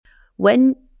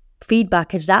when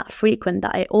feedback is that frequent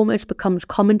that it almost becomes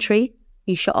commentary,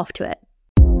 you shut off to it.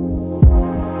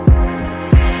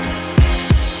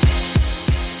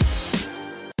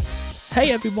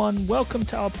 Hey everyone, welcome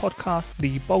to our podcast,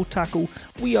 The Bold Tackle.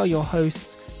 We are your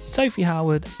hosts, Sophie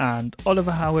Howard and Oliver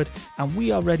Howard, and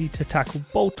we are ready to tackle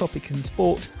bold topics in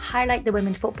sport, highlight the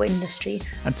women's football industry,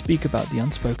 and speak about the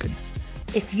unspoken.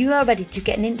 If you are ready to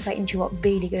get an insight into what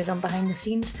really goes on behind the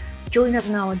scenes, join us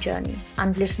on our journey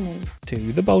and listen in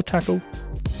to The Bold Tackle.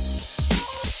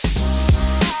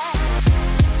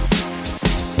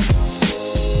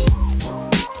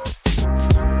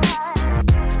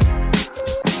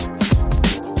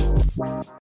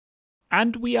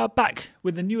 And we are back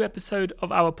with a new episode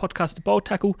of our podcast, The Bold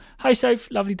Tackle. Hi, Soph.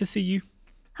 Lovely to see you.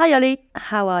 Hi, Ollie.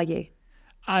 How are you?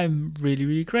 I'm really,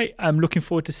 really great. I'm looking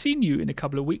forward to seeing you in a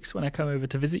couple of weeks when I come over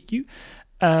to visit you.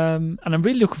 And I'm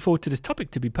really looking forward to this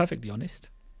topic, to be perfectly honest.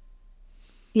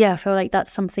 Yeah, I feel like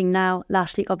that's something now.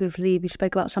 Last week, obviously, we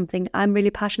spoke about something I'm really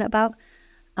passionate about.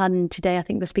 And today, I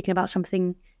think we're speaking about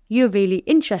something you're really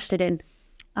interested in,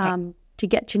 to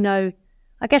get to know,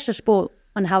 I guess, the sport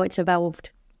and how it's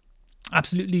evolved.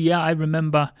 Absolutely, yeah. I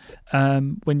remember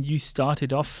when you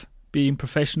started off being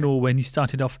professional, when you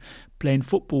started off playing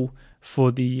football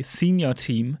for the senior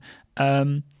team,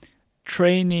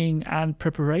 training and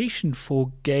preparation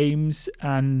for games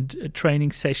and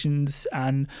training sessions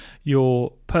and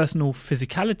your personal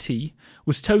physicality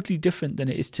was totally different than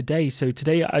it is today. So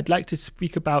today I'd like to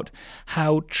speak about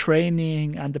how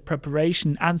training and the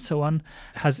preparation and so on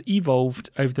has evolved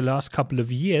over the last couple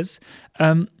of years.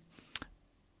 I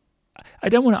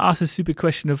don't want to ask a super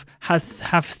question of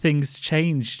have things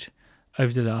changed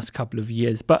over the last couple of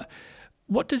years, but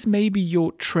what does maybe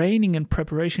your training and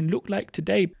preparation look like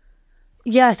today?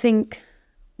 Yeah, I think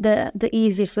the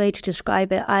easiest way to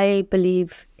describe it, I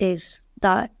believe, is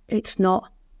that it's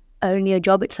not only a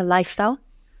job, it's a lifestyle.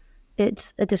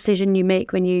 It's a decision you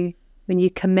make when you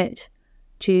commit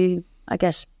to, I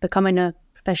guess, becoming a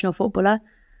professional footballer,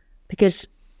 because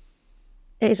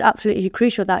it is absolutely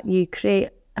crucial that you create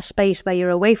a space where you're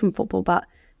away from football, but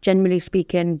generally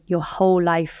speaking, your whole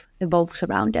life evolves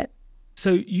around it.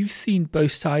 So you've seen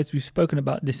both sides. We've spoken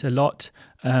about this a lot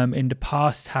in the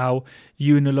past, how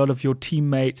you and a lot of your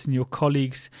teammates and your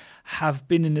colleagues have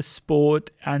been in the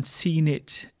sport and seen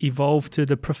it evolve to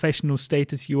the professional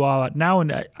status you are at now.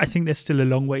 And I think there's still a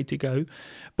long way to go.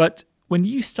 But when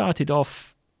you started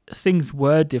off, things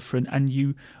were different and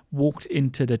you walked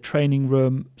into the training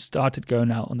room, started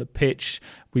going out on the pitch.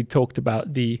 We talked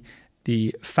about the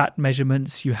fat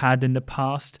measurements you had in the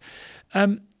past.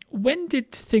 When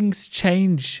did things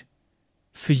change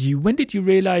for you? When did you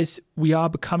realize we are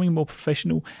becoming more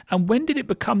professional? And when did it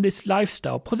become this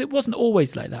lifestyle? Because it wasn't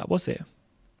always like that, was it?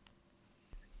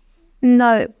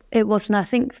 No, it wasn't. I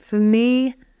think for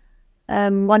me,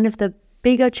 one of the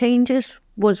bigger changes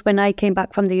was when I came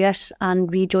back from the US and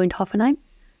rejoined Hoffenheim.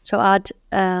 So I'd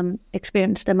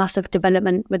experienced a massive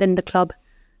development within the club.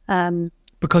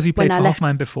 Because you played for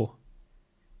Hoffenheim before?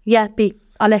 Yeah,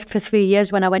 I left for 3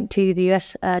 years when I went to the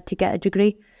US to get a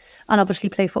degree and obviously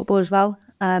play football as well.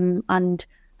 And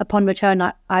upon return,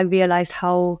 I realised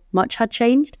how much had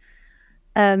changed.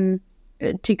 To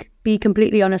be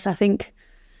completely honest, I think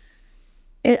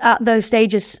at those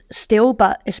stages still,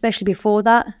 but especially before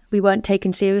that, we weren't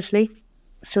taken seriously.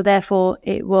 So therefore,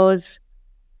 it was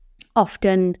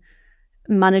often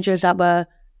managers that were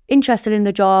interested in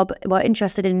the job, were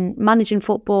interested in managing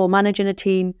football, managing a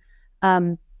team,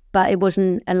 but it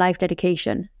wasn't a life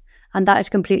dedication. And that is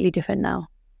completely different now.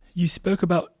 You spoke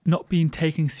about not being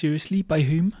taken seriously. By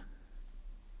whom?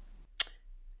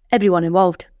 Everyone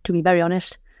involved, to be very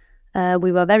honest.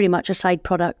 We were very much a side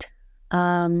product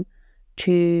to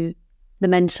the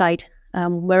men's side,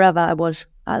 wherever I was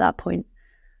at that point.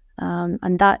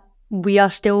 And that we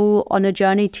are still on a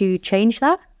journey to change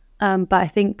that. But I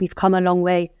think we've come a long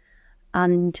way.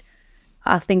 And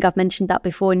I think I've mentioned that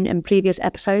before in previous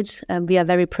episodes. We are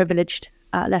very privileged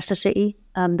at Leicester City,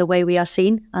 the way we are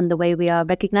seen and the way we are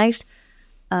recognised.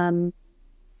 And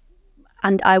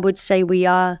I would say we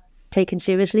are taken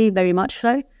seriously, very much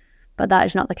so. But that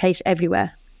is not the case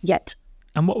everywhere yet.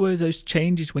 And what were those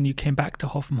changes when you came back to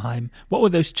Hoffenheim? What were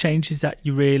those changes that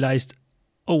you realised,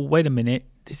 oh, wait a minute,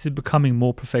 this is becoming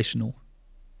more professional?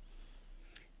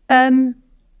 I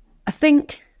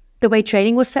think the way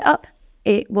training was set up,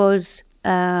 it was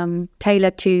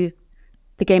tailored to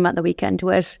the game at the weekend,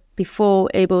 whereas before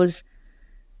it was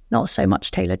not so much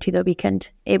tailored to the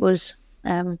weekend. It was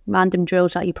random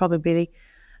drills that you probably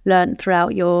learned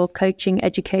throughout your coaching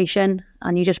education,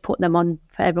 and you just put them on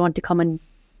for everyone to come and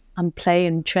play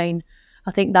and train.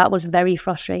 I think that was very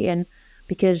frustrating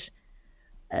because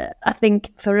I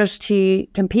think for us to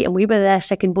compete, and we were their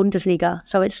second Bundesliga,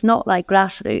 so it's not like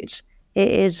grassroots. It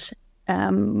is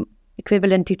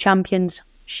equivalent to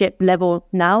championship level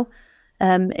now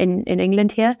in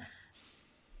England here.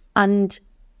 And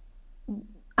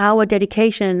our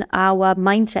dedication, our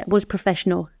mindset was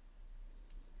professional,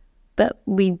 but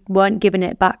we weren't giving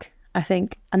it back, I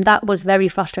think. And that was very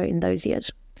frustrating those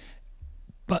years.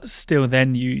 But still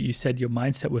then, you said your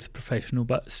mindset was professional,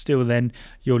 but still then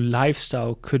your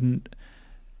lifestyle couldn't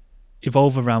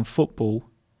evolve around football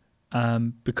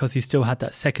because you still had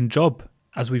that second job,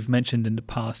 as we've mentioned in the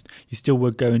past. You still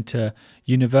were going to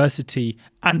university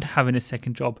and having a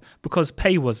second job because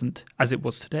pay wasn't as it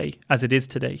is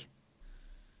today.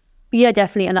 Yeah,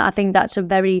 definitely. And I think that's a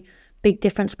very big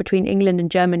difference between England and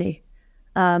Germany.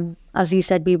 As you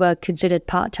said, we were considered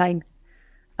part-time.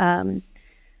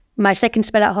 My second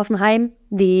spell at Hoffenheim,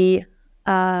 the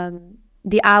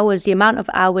amount of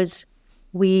hours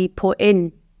we put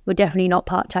in were definitely not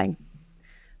part-time.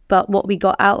 But what we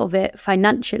got out of it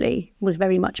financially was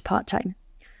very much part-time.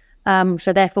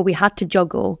 So therefore we had to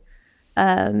juggle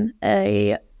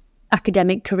a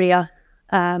academic career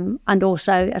and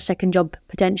also a second job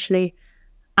potentially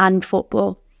and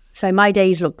football. So my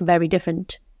days look very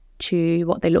different to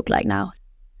what they look like now.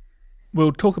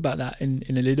 We'll talk about that in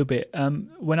a little bit.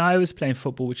 When I was playing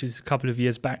football, which is a couple of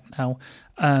years back now,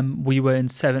 we were in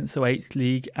 7th or 8th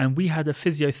league and we had a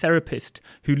physiotherapist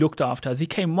who looked after us. He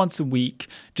came once a week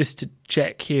just to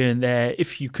check here and there.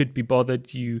 If you could be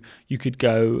bothered, you could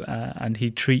go and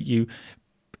he'd treat you.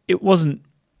 You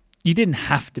didn't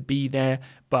have to be there,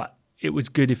 but it was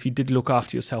good if you did look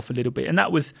after yourself a little bit. And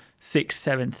that was 6th,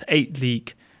 7th, 8th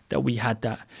league that we had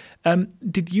that.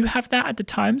 Did you have that at the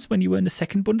times when you were in the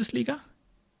second Bundesliga?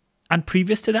 And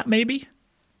previous to that, maybe?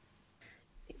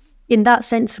 In that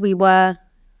sense, we were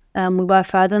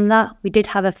further than that. We did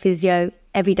have a physio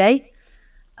every day.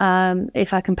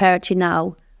 If I compare it to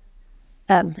now,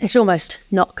 it's almost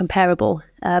not comparable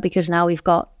because now we've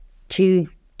got 2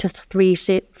 to 3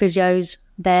 physios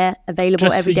there available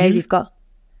just every day. You? We've got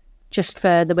just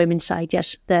for the women's side,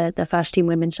 yes, the first team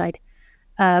women's side.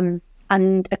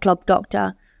 And a club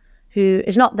doctor who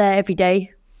is not there every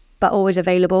day, but always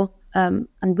available. And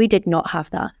we did not have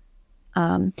that.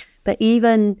 But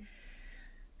even,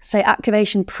 say,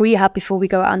 activation prehab before we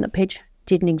go out on the pitch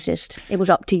didn't exist. It was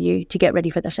up to you to get ready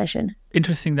for the session.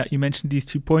 Interesting that you mentioned these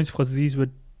 2 points because these were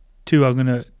 2 I'm going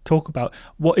to talk about.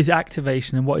 What is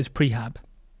activation and what is prehab?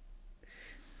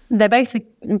 They're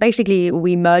basically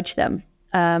we merge them.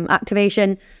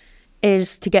 Activation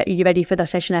is to get you ready for the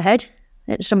session ahead.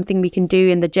 It's something we can do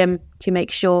in the gym to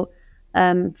make sure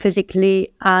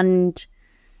physically and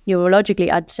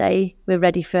neurologically, I'd say, we're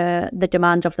ready for the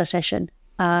demands of the session.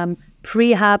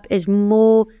 Prehab is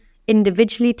more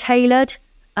individually tailored.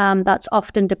 That's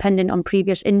often dependent on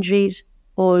previous injuries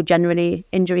or generally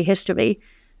injury history,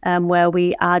 where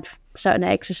we add certain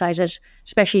exercises,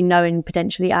 especially knowing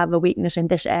potentially I have a weakness in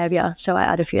this area. So I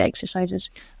add a few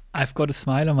exercises. I've got a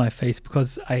smile on my face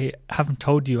because I haven't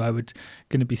told you I was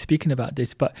going to be speaking about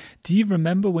this, but do you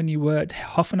remember when you were at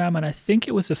Hoffenheim, and I think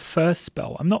it was the first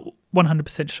spell, I'm not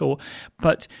 100% sure,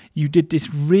 but you did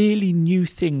this really new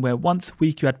thing where once a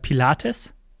week you had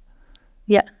Pilates?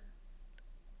 Yeah.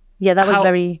 Yeah, that was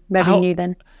very new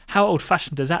then. How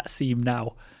old-fashioned does that seem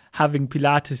now? Having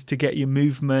Pilates to get your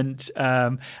movement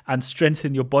and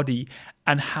strengthen your body,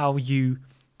 and how you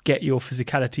get your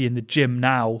physicality in the gym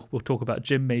now. We'll talk about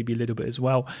gym maybe a little bit as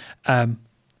well.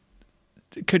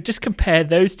 Could just compare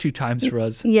those 2 times for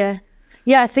us. Yeah,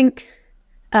 I think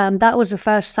that was the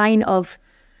first sign of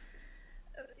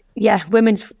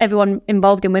everyone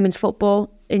involved in women's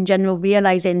football in general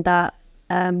realizing that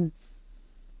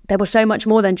there was so much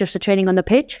more than just the training on the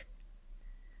pitch.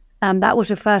 That was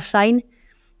the first sign.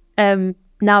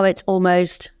 Now it's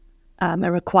almost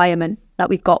a requirement that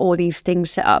we've got all these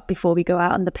things set up before we go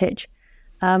out on the pitch.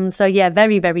 So yeah,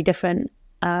 very, very different.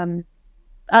 At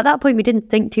that point, we didn't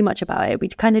think too much about it. We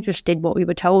kind of just did what we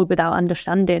were told without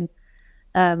understanding.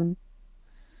 But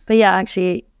yeah,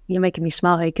 actually, you're making me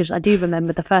smile here because I do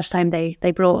remember the first time they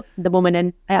brought the woman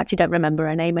in. I actually don't remember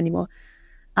her name anymore.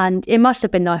 And it must have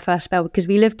been my first spell because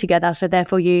we lived together. So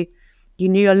therefore, you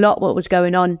knew a lot what was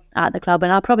going on at the club.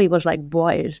 And I probably was like,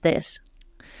 what is this?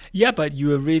 Yeah, but you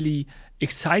were really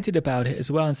excited about it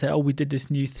as well and said, we did this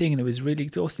new thing and it was really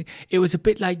exhausting. It was a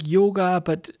bit like yoga,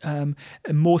 but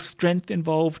more strength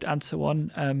involved and so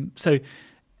on. So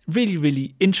really,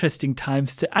 really interesting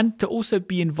times to also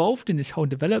be involved in this whole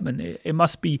development. It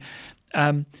must be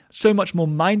so much more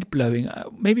mind-blowing.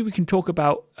 Maybe we can talk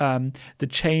about the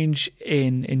change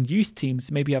in youth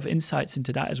teams, maybe have insights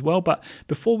into that as well. But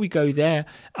before we go there,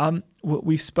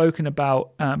 we've spoken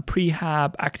about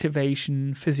prehab,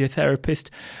 activation, physiotherapist.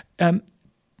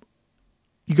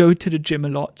 You go to the gym a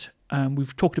lot.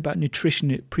 We've talked about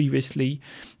nutrition previously.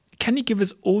 Can you give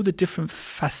us all the different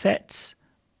facets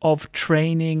of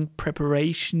training,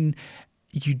 preparation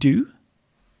you do?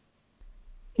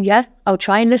 Yeah, I'll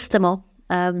try and list them all.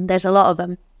 There's a lot of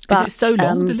them. But, is it so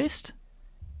long, the list?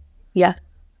 Yeah,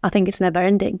 I think it's never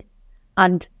ending.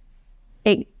 And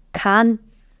it can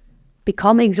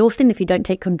become exhausting if you don't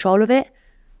take control of it.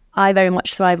 I very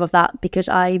much thrive off that because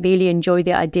I really enjoy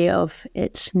the idea of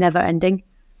it's never ending.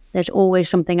 There's always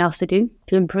something else to do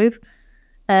to improve.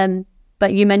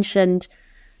 But you mentioned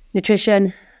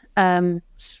nutrition,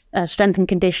 strength and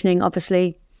conditioning,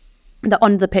 obviously.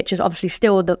 On the pitch is obviously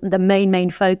still the main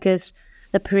focus.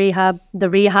 The prehab, the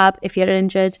rehab, if you're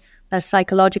injured, the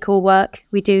psychological work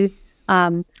we do.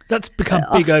 That's become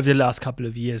big over the last couple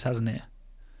of years, hasn't it?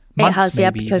 Months, it has, yeah,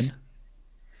 because even.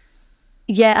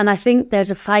 Yeah, and I think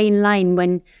there's a fine line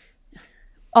when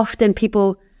often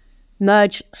people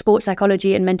merge sports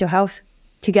psychology and mental health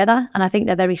together, and I think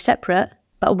they're very separate,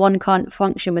 but one can't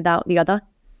function without the other.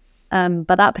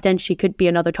 But that potentially could be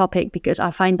another topic because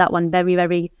I find that one very,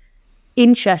 very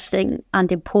interesting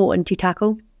and important to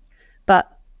tackle.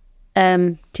 But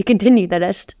to continue the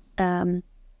list,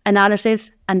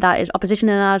 analysis, and that is opposition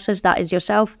analysis, that is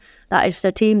yourself, that is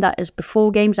the team, that is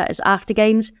before games, that is after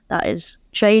games, that is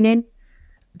training.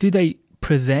 Do they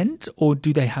present or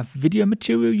do they have video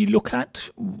material you look at?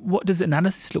 What does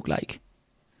analysis look like?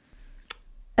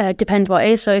 Depends what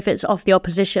it is. So if it's of the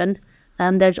opposition,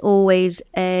 there's always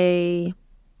I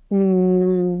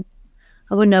wouldn't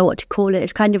know what to call it.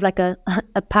 It's kind of like a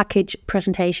package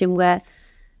presentation where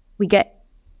we get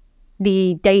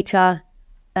the data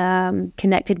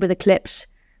connected with the clips,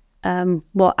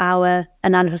 what our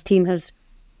analysis team has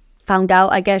found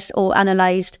out, I guess, or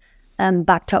analysed,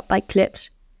 backed up by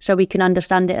clips, so we can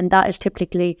understand it. And that is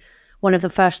typically one of the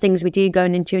first things we do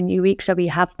going into a new week. So we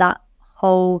have that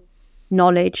whole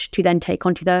knowledge to then take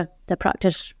onto the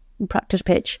practice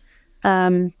pitch.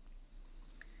 And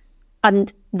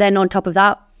then on top of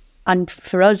that, and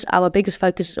for us, our biggest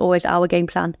focus is always our game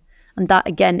plan. And that,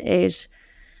 again, is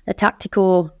the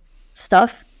tactical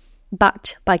stuff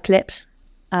backed by clips.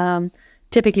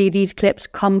 Typically, these clips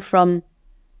come from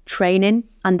training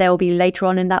and they'll be later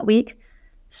on in that week.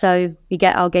 So we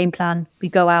get our game plan, we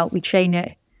go out, we train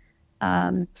it.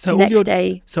 So next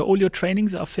day. So all your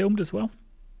trainings are filmed as well?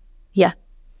 Yeah.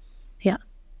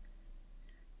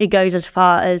 It goes as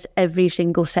far as every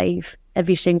single save,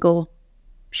 every single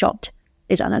shot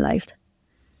is analysed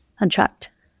and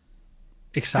tracked.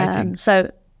 Exciting.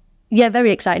 So, yeah,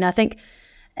 very exciting. I think,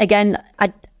 again,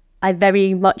 I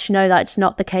very much know that it's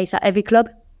not the case at every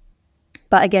club.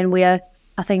 But again, we are,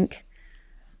 I think,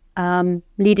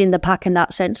 leading the pack in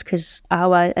that sense because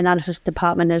our analysis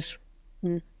department is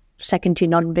second to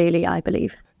none, really, I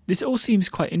believe. This all seems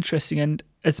quite interesting. And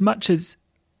as much as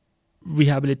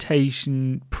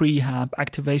rehabilitation, prehab,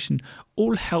 activation,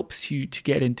 all helps you to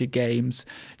get into games,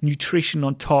 nutrition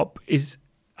on top is,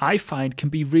 I find, can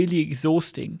be really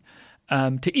exhausting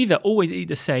to either always eat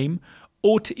the same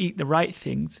or to eat the right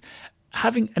things.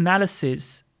 Having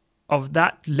analysis of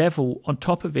that level on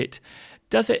top of it,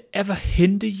 does it ever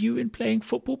hinder you in playing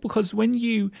football? Because when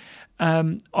you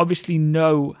obviously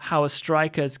know how a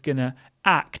striker is going to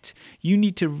act, you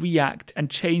need to react and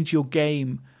change your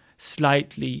game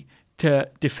slightly to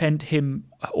defend him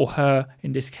or her,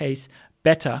 in this case,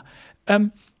 better.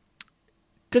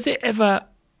 Does it ever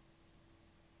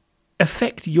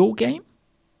affect your game?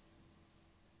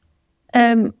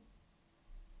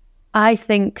 I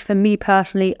think for me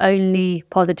personally, only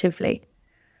positively.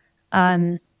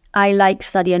 I like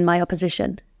studying my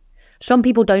opposition. Some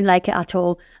people don't like it at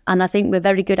all, and I think we're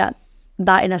very good at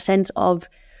that in a sense of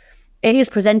it is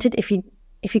presented. If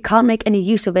you can't make any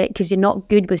use of it because you're not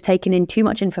good with taking in too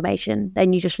much information,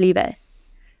 then you just leave it.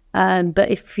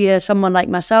 But if you're someone like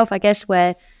myself, I guess,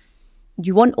 where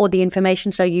you want all the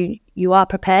information so you are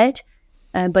prepared,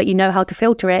 but you know how to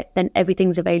filter it, then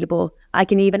everything's available. I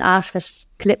can even ask for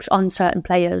clips on certain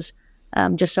players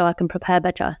just so I can prepare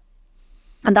better.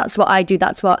 And that's what I do.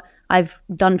 That's what I've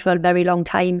done for a very long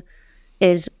time,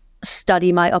 is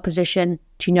study my opposition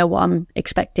to know what I'm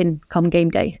expecting come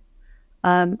game day.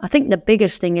 I think the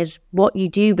biggest thing is what you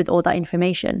do with all that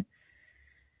information.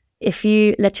 If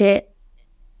you let it,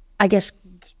 I guess,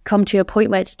 come to a point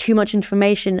where it's too much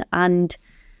information and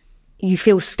you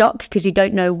feel stuck because you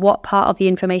don't know what part of the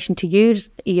information to use,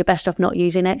 you're best off not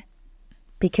using it.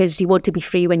 because you want to be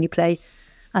free when you play.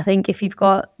 I think if you've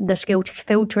got the skill to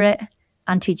filter it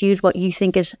and to use what you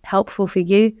think is helpful for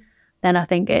you, then I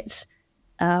think it's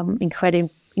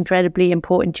incredibly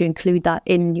important to include that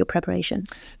in your preparation.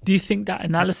 Do you think that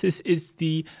analysis is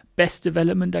the best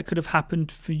development that could have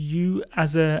happened for you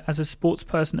as a sports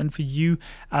person and for you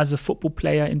as a football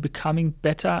player in becoming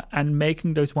better and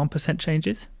making those 1%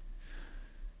 changes?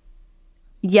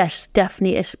 Yes,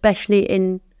 definitely, especially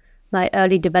in my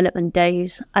early development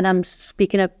days. And I'm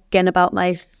speaking again about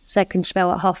my second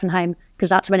spell at Hoffenheim,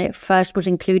 because that's when it first was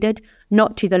included,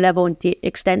 not to the level and the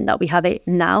extent that we have it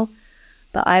now.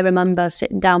 But I remember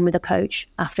sitting down with a coach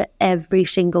after every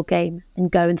single game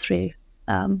and going through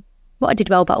what I did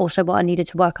well, but also what I needed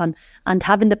to work on. And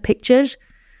having the pictures,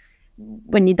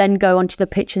 when you then go onto the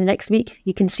pitch the next week,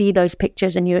 you can see those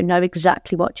pictures and you know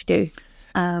exactly what to do.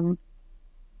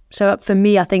 So for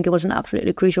me, I think it was an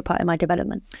absolutely crucial part of my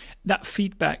development. That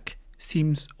feedback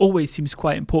always seems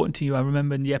quite important to you. I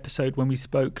remember in the episode when we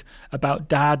spoke about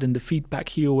Dad and the feedback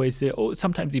he always, or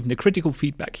sometimes even the critical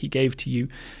feedback he gave to you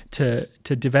to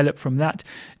develop from that.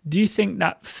 Do you think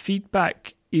that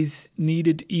feedback is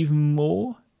needed even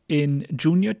more in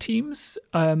junior teams,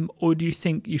 or do you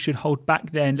think you should hold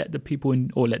back there and let the people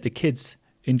or let the kids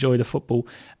enjoy the football?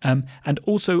 And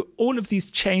also all of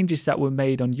these changes that were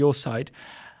made on your side,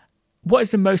 what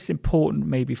is the most important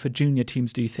maybe for junior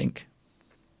teams, do you think?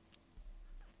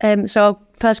 So I'll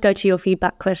first go to your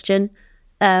feedback question.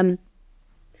 I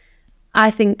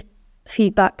think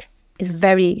feedback is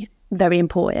very, very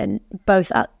important,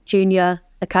 both at junior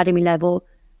academy level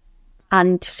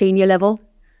and senior level.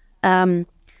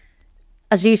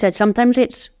 As you said, sometimes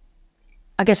it's,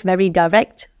 I guess, very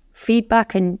direct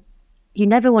feedback, and you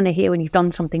never want to hear when you've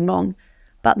done something wrong.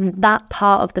 But that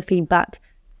part of the feedback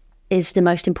is the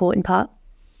most important part.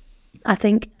 I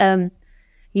think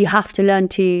you have to learn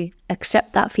to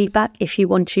accept that feedback if you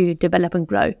want to develop and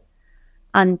grow.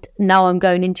 And now I'm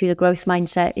going into the growth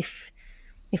mindset.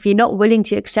 If you're not willing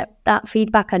to accept that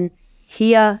feedback and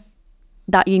hear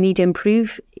that you need to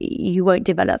improve, you won't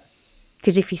develop.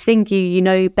 Because if you think you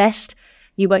know best,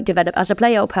 you won't develop as a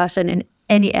player or person in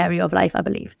any area of life, I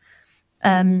believe.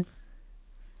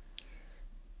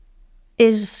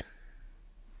 Is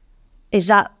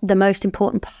that the most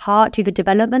important part to the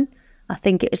development? I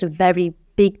think it is a very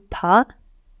big part.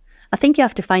 I think you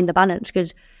have to find the balance,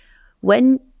 because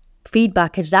when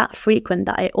feedback is that frequent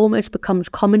that it almost becomes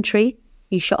commentary,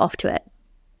 you shut off to it.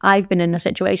 I've been in a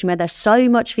situation where there's so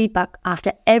much feedback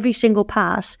after every single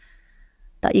pass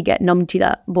that you get numb to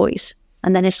that voice.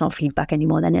 And then it's not feedback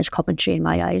anymore, then it's commentary in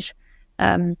my eyes.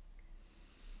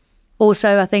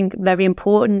 Also, I think very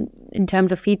important in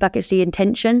terms of feedback is the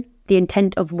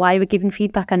intent of why we're giving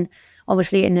feedback. And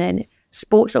obviously in a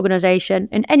sports organisation,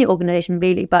 in any organisation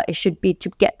really, but it should be to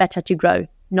get better, to grow,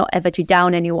 not ever to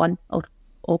down anyone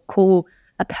or call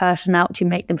a person out to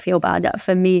make them feel bad.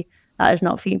 For me, that is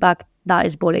not feedback, that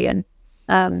is bullying.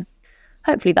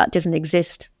 Hopefully that doesn't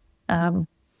exist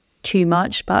too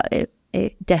much, but it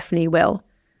definitely will.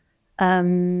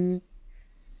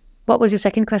 What was your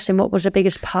second question? What was the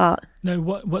biggest part? No,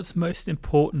 what's most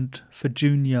important for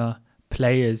junior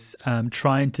players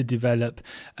trying to develop?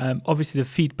 Obviously, the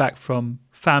feedback from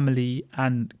family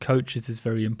and coaches is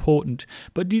very important.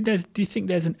 But do you think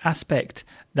there's an aspect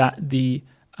that the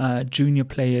junior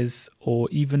players or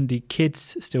even the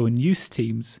kids still in youth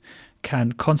teams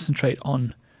can concentrate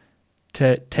on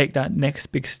to take that next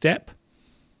big step?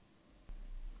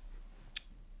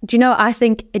 Do you know, I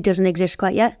think it doesn't exist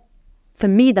quite yet. For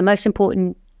me, the most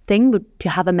important thing would be to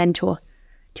have a mentor,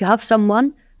 to have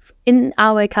someone in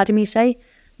our academy, say,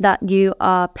 that you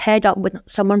are paired up with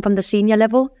someone from the senior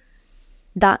level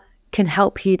that can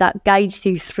help you, that guides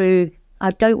you through,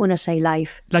 I don't want to say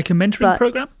life. Like a mentoring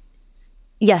program?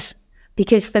 Yes,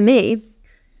 because for me,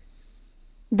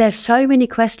 there's so many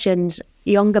questions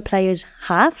younger players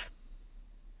have,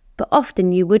 but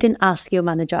often you wouldn't ask your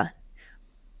manager.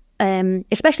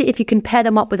 Especially if you can pair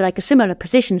them up with like a similar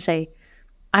position, say.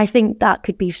 I think that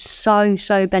could be so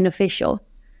beneficial.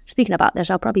 Speaking about this,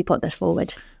 I'll probably put this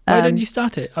forward. Why don't you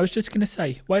start it? I was just going to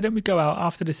say, why don't we go out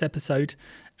after this episode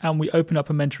and we open up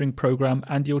a mentoring program,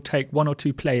 and you'll take one or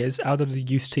two players out of the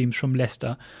youth teams from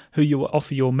Leicester who you will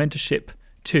offer your mentorship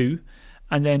to,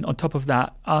 and then on top of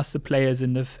that, ask the players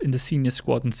in the senior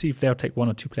squad and see if they'll take one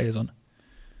or two players on.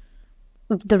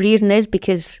 The reason is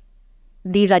because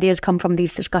these ideas come from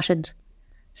these discussions.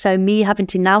 So me having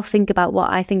to now think about what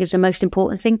I think is the most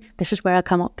important thing, this is where I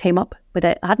came up with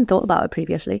it. I hadn't thought about it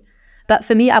previously. But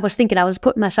for me, I was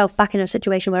putting myself back in a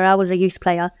situation where I was a youth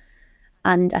player.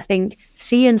 And I think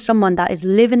seeing someone that is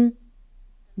living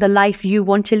the life you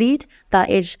want to lead, that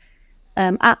is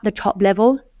at the top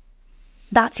level,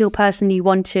 that's your person you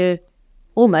want to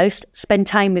almost spend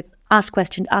time with, ask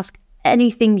questions, ask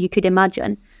anything you could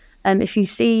imagine.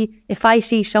 If I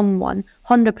see someone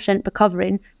 100%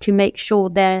 recovering, to make sure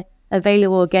they're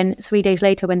available again 3 days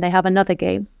later when they have another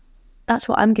game, that's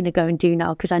what I'm going to go and do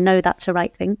now, because I know that's the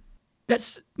right thing.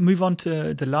 Let's move on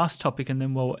to the last topic and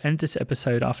then we'll end this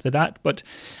episode after that. But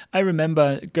I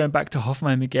remember going back to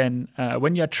Hoffenheim again,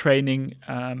 when you're training,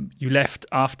 you left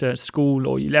after school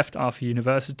or you left after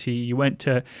university, you went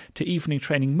to evening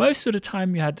training. Most of the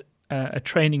time you had a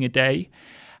training a day.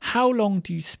 How long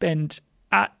do you spend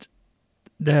at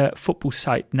the football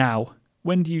site now?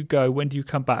 When do you go? When do you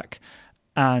come back?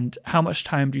 And how much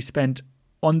time do you spend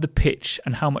on the pitch,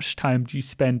 and how much time do you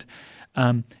spend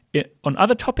on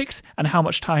other topics, and how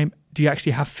much time do you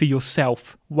actually have for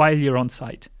yourself while you're on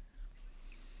site?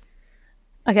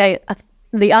 Okay,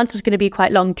 the answer is going to be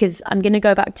quite long, because I'm going to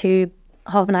go back to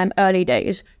Hoffenheim early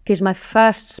days, because my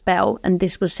first spell, and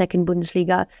this was second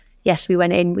Bundesliga, yes, we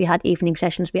went in, we had evening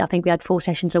sessions, I think we had 4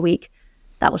 sessions a week.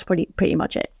 That was pretty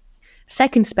much it.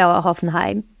 Second spell at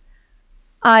Hoffenheim,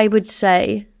 I would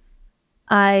say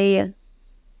I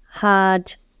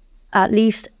had at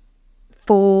least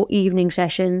 4 evening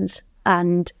sessions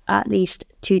and at least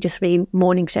 2 to 3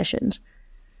 morning sessions,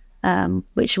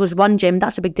 which was 1 gym.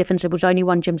 That's a big difference. It was only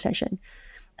 1 gym session.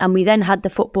 And we then had the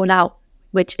football out,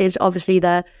 which is obviously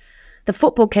the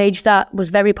football cage that was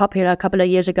very popular a couple of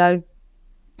years ago.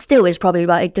 Still is probably,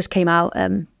 but it just came out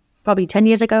probably 10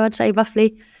 years ago, I'd say,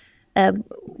 roughly,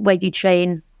 where you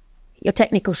train your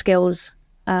technical skills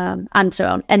and so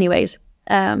on. Anyways,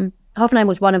 Hoffenheim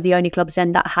was one of the only clubs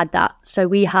then that had that. So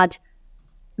we had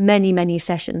many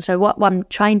sessions. So what I'm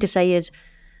trying to say is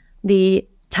the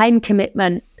time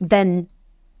commitment then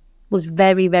was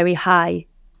very, very high.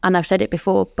 And I've said it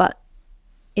before, but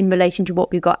in relation to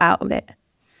what we got out of it.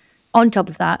 On top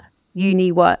of that,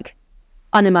 uni work,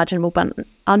 unimaginable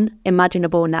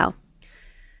now.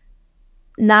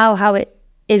 Now how it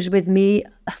is with me,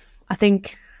 I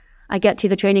think I get to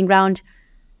the training ground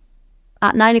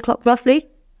at 9 o'clock roughly.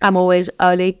 I'm always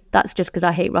early. That's just because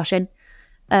I hate rushing.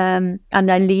 And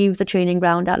I leave the training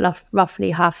ground at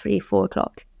roughly 3:30, 4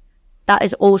 o'clock. That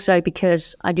is also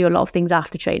because I do a lot of things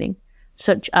after training,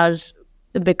 such as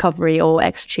recovery or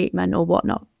extra treatment or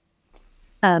whatnot.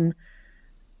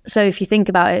 So if you think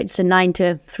about it, it's a 9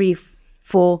 to 3,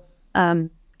 4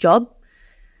 job.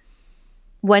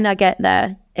 When I get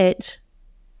there,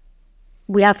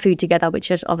 we have food together,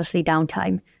 which is obviously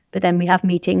downtime. But then we have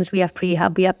meetings, we have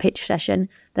prehab, we have pitch session,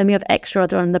 then we have extra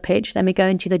other on the pitch, then we go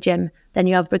into the gym, then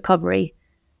you have recovery,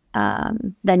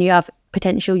 then you have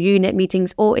potential unit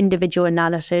meetings or individual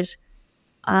analysis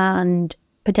and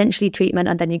potentially treatment,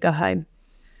 and then you go home.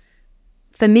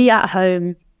 For me at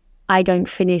home, I don't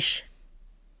finish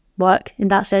work in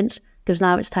that sense, because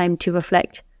now it's time to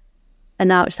reflect and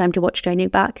now it's time to watch training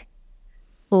back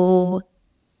or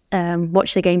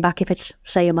watch the game back if it's,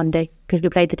 say, a Monday, because we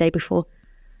played the day before.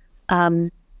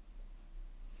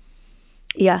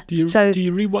 Yeah. Do you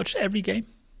rewatch every game?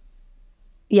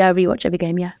 Yeah, I rewatch every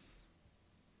game, yeah.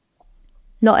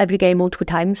 Not every game multiple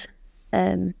times.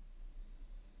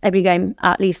 Every game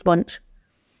at least once.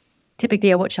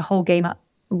 Typically I watch a whole game at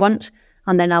once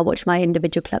and then I'll watch my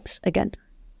individual clips again.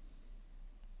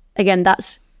 Again,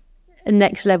 that's a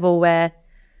next level where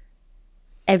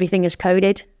everything is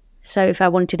coded. So if I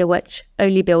wanted to watch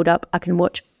only build-up, I can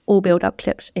watch all build-up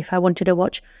clips. If I wanted to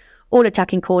watch all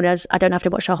attacking corners, I don't have to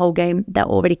watch the whole game. They're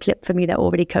already clipped for me. They're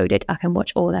already coded. I can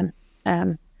watch all of them.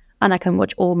 And I can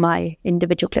watch all my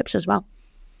individual clips as well.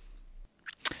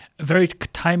 A very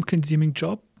time-consuming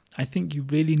job. I think you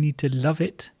really need to love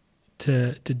it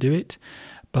to do it.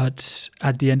 But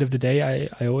at the end of the day,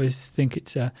 I always think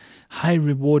it's a high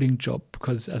rewarding job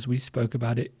because, as we spoke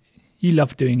about it, you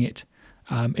love doing it.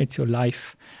 It's your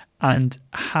life. And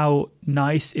how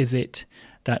nice is it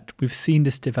that we've seen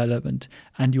this development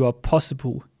and you are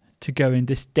possible to go in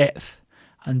this depth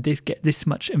and get this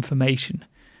much information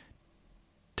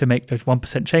to make those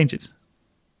 1% changes.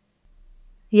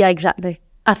 Yeah, exactly.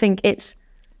 I think it's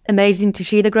amazing to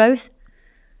see the growth.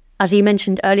 As you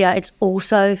mentioned earlier, it's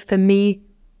also, for me,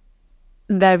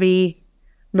 very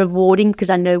rewarding because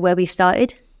I know where we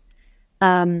started.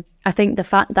 I think the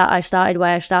fact that I started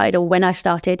where I started or when I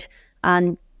started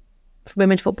and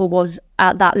women's football was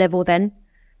at that level then,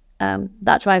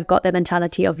 that's why I've got the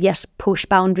mentality of, yes, push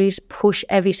boundaries, push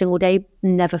every single day,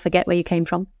 never forget where you came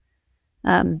from.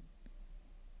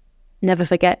 Never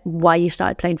forget why you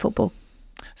started playing football.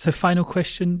 So final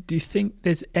question, do you think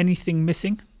there's anything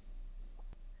missing?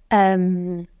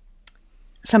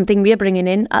 Something we're bringing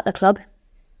in at the club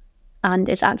and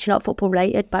it's actually not football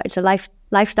related, but it's a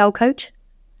lifestyle coach,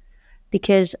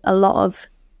 because a lot of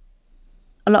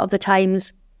the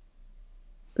times,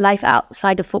 life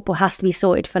outside of football has to be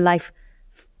sorted for life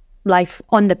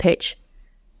on the pitch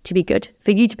to be good.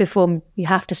 For you to perform, you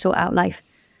have to sort out life.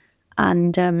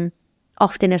 And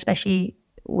often, especially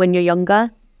when you're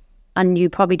younger and you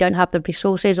probably don't have the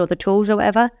resources or the tools or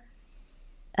whatever,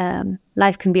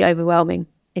 life can be overwhelming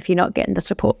if you're not getting the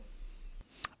support.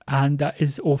 And that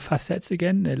is all facets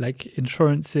again, like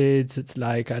insurances, it's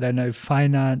like, I don't know,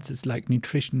 finance, it's like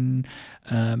nutrition,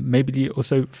 maybe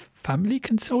also family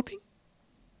consulting?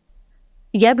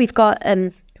 Yeah, we've got,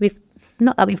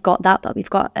 not that we've got that, but we've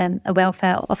got a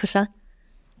welfare officer,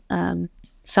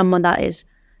 someone that is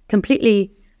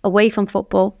completely away from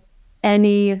football.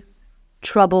 Any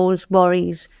troubles,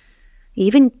 worries,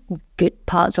 even good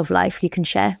parts of life you can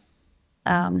share.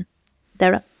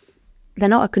 They're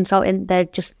not a consultant, they're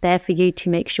just there for you to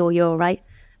make sure you're all right.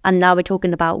 And now we're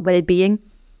talking about well-being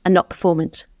and not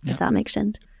performance, if that makes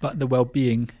sense. But the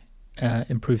well-being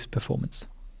improves performance.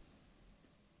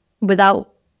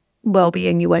 Without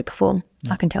well-being, you won't perform,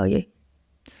 I can tell you.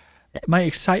 My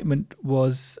excitement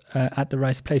was at the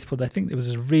Rice Place Pod. I think it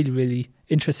was a really, really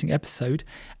interesting episode.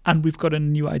 And we've got a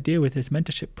new idea with this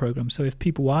mentorship program. So if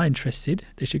people are interested,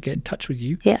 they should get in touch with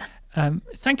you. Yeah.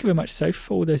 Thank you very much, Soph,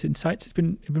 for all those insights. It's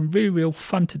been really, real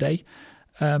fun today.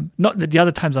 Not that the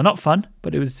other times are not fun,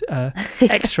 but it was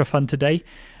extra fun today.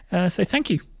 So thank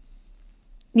you.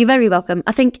 You're very welcome.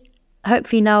 I think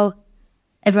hopefully now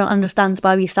everyone understands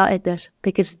why we started this,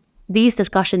 because these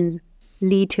discussions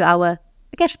lead to our,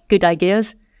 I guess, good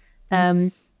ideas.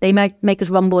 They make us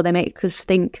rumble, they make us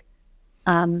think.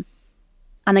 And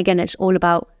again, it's all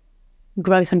about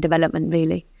growth and development,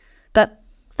 really. But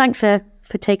thanks for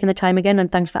taking the time again,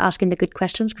 and thanks for asking the good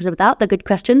questions, because without the good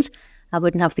questions, I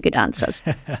wouldn't have the good answers.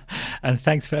 And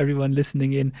thanks for everyone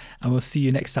listening in, and we'll see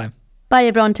you next time. Bye,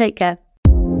 everyone. Take care.